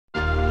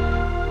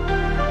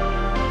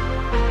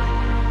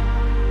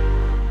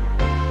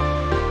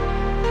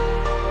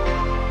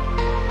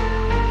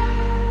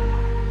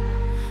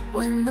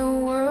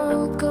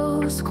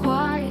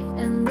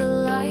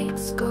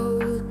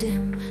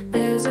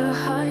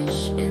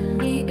rush in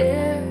the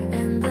air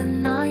and the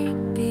night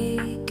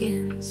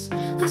begins.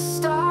 The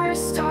stars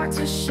start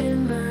to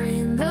shimmer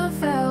in the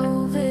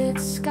velvet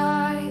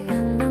sky,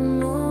 and the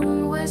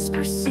moon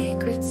whispers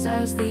secrets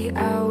as the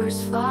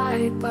hours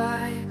fly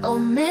by. Oh,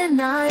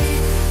 midnight,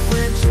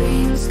 where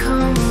dreams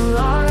come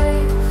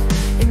alive,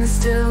 in the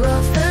still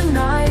of the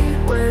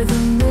night, where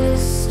the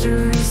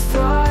mysteries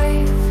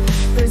thrive.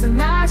 There's a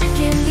magic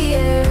in the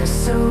air,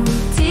 so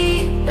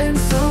deep and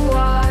so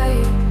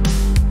wide.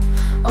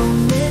 Oh,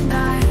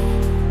 midnight,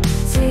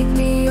 take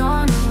me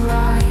on a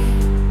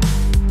ride.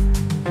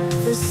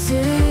 The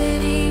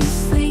city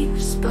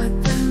sleeps, but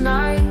the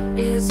night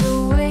is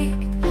awake,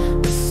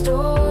 with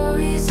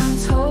stories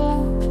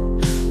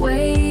untold,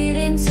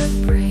 waiting to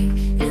break.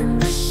 In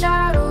the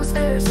shadows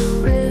there's a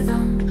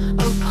rhythm,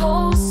 a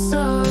pulse,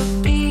 a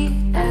beat,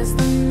 as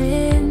the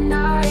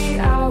midnight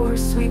hour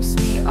sweeps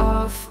me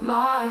off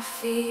my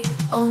feet.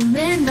 Oh,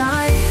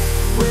 midnight,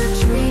 where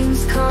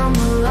dreams come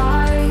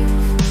alive,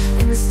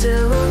 in the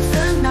still of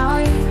the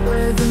night,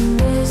 where the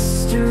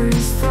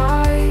mysteries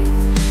thrive.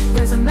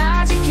 There's a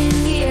magic in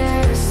the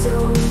air,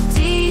 so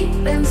deep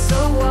and so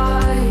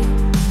wide.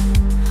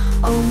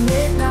 Oh,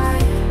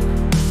 midnight,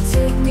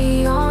 take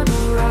me on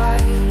a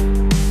ride.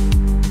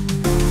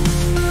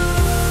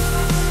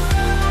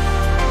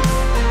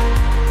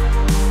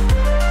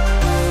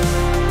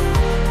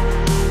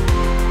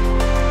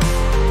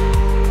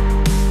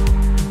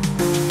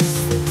 It's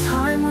the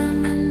time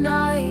when the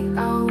night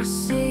owls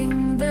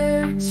sing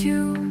their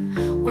tune,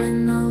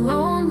 when the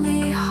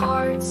lonely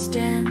heart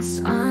stands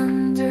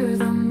under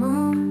the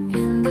moon.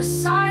 In the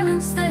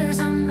silence there's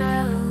a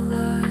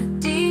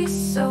melody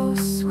so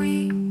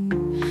sweet.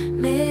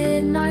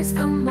 Midnight's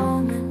the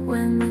moment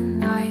when the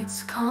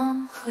night's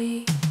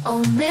complete.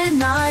 Oh,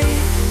 midnight,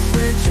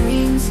 where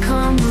dreams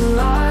come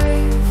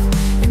alive,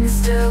 in the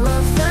still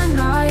of the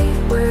night,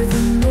 where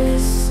the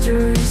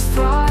mysteries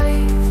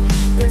thrive.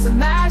 There's a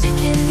magic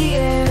in the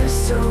air,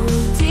 so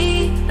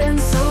deep and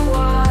so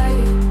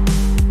wide.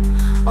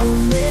 Oh,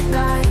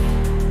 midnight,